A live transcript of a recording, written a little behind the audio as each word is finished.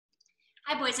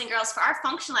Hi, boys and girls. For our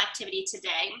functional activity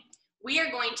today, we are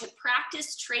going to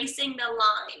practice tracing the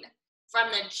line from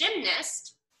the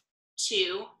gymnast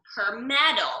to her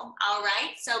medal. All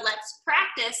right, so let's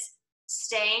practice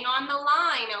staying on the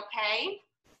line, okay?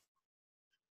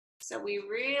 So we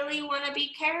really want to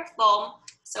be careful.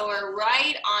 So we're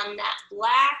right on that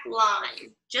black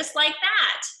line, just like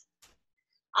that.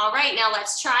 All right, now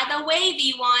let's try the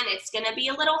wavy one. It's going to be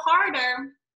a little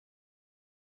harder.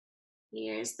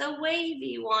 Here's the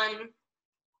wavy one.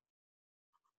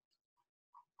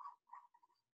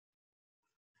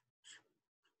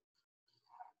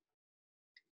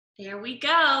 There we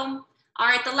go. All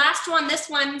right, the last one, this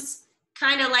one's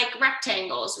kind of like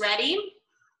rectangles. Ready?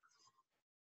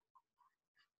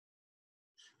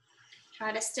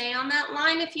 Try to stay on that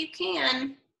line if you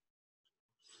can.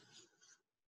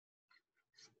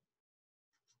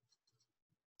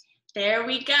 There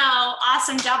we go.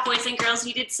 Awesome job, boys and girls.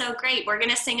 You did so great. We're going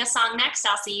to sing a song next.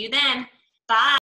 I'll see you then. Bye.